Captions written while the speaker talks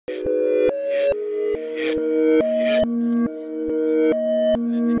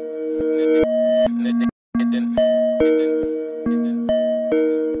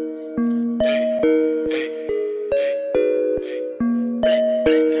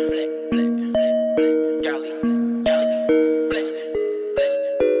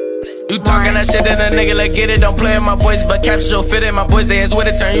that shit in a nigga, let's get it. Don't play with my boys, but capture your fit in. My boys, they is with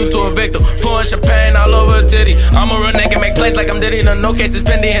it, turn you to a victim. Pouring champagne all over a titty. I'm a real nigga, make plays like I'm Diddy. No cases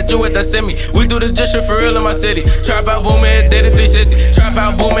pending, hit you with the semi. We do the just shit for real in my city. Trap out, boom, it did it 360. Trap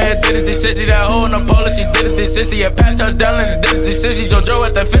out, boom, it did it 360. That hoe in the pole, she did it 360. A pat touchdown and it did it 360. JoJo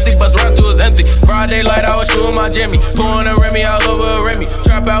at that 50, bus round to his empty. Broad daylight, I was shooting my Jimmy. Pouring a Remy all over a Remy.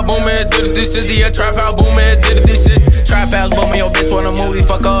 Trap out, boom, it did it 360. Yeah, trap out, boom, it did it 360. Trap out, boom, your bitch want a movie.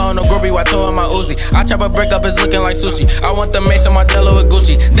 Fuck her on the groovy, while throwing my Uzi. I chop a brick up, it's looking like sushi. I want the Mason Margiela with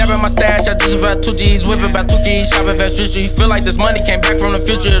Gucci. Dabbing my stash, I just about 2 G's. Whipping about 2 G's, shopping at Street Street. Feel like this money came back from the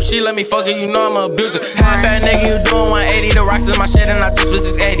future. If she let me fuck it, you know I'm a abuser. Half fat nigga, you doing 180. The rocks in my shit and I just split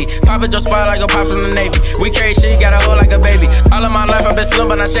 680. Pop it your spot like a pop from the Navy. We carry shit, got a hoe like a baby. All of my life I've been slim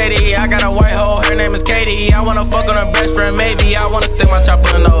but not shady. I got a white hoe, her name is Katie. I wanna fuck on her best friend, maybe. I wanna stick my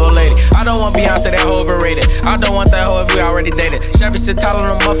chopper in the old lady. I don't want Beyonce, that hoe overrated. I don't want that hoe if we already dated. Chevy sit tall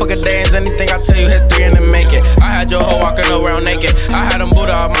on the motherfucker days. Anything I tell you, history and then make it. I had your hoe walking around naked. I had them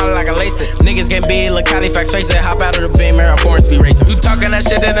Buddha all my like I laced it. Niggas can't be look Califa, face it. Hop out of the beam, mirror, foreign speed racing. You talking that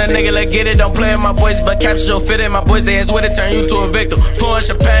shit in a nigga, let's get it. Don't play with my boys, but capture your fit in. My boys, they is with it, turn you to a victim. Pouring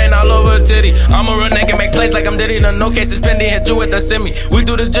champagne all over a titty. I'm a real nigga, make plays like I'm Diddy. No cases pending, hit you with the semi. We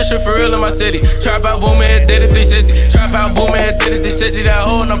do the just shit for real in my city. Trap out, boom, it did it 360. Trap out, boom, it did it 360. That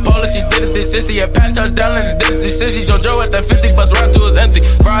hoe in the pole, she did it 360. A pat touchdown and it did it 360. JoJo at that 50, bus round to his empty.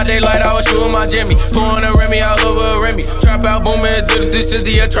 Broad daylight, I was shooting my Jimmy. Pouring a Remy all over a Remy. Trap out, boom, it did it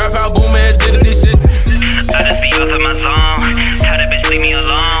 360. Yeah, trap out, boom, it did it 360. I just be off in my zone. Tell that bitch leave me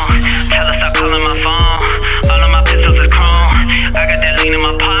alone. Tell her stop calling my phone. All of my pistols is chrome. I got that lean in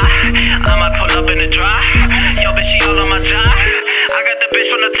my pot. I might pull up in the drive. Yo, bitch, she all on my job. I got the bitch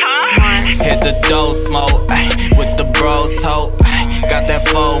from the top. Hit the dough smoke, with the bros ho. Got that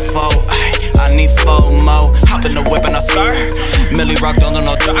fofo, I need FOMO. Hop in the whip and I skirt. Millie rock don't know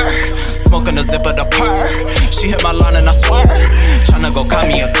no jar. Smoking the zip of the purr. She hit my line and I swear. Tryna go call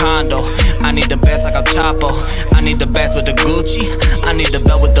me a condo. I need the best like I'm Chapo. I need the best with the Gucci. I need the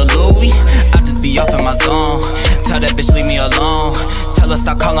belt with the Louis. I just be off in my zone. Tell that bitch leave me alone. Tell her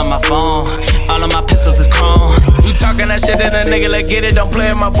stop calling my phone. All of my pistols is chrome. You talking that shit in a nigga, let's get it. Don't play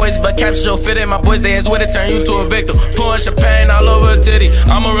with my boys, but capture your fit in. My boys, they is with it, turn you to a victim. Pouring champagne all over a titty.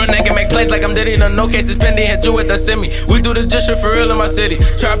 I'm a real nigga, make plays like I'm Diddy. No cases pending, hit you with the semi. We do the just shit for real in my city.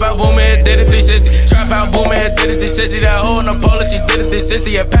 Trap out, boom, it did it 360. Trap out, boom, it did it 360. That hoe in the pole, she did it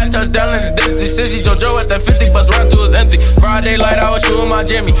 360. A pat touchdown and it did it 360. JoJo at that 50, bus round to his empty. Broad daylight, I was shooting my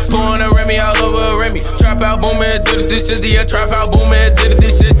Jimmy. Pouring a Remy all over a Remy. Trap out, boom, it did it 360. Yeah, trap out, boom, it did it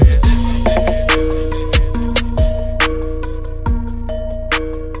 360.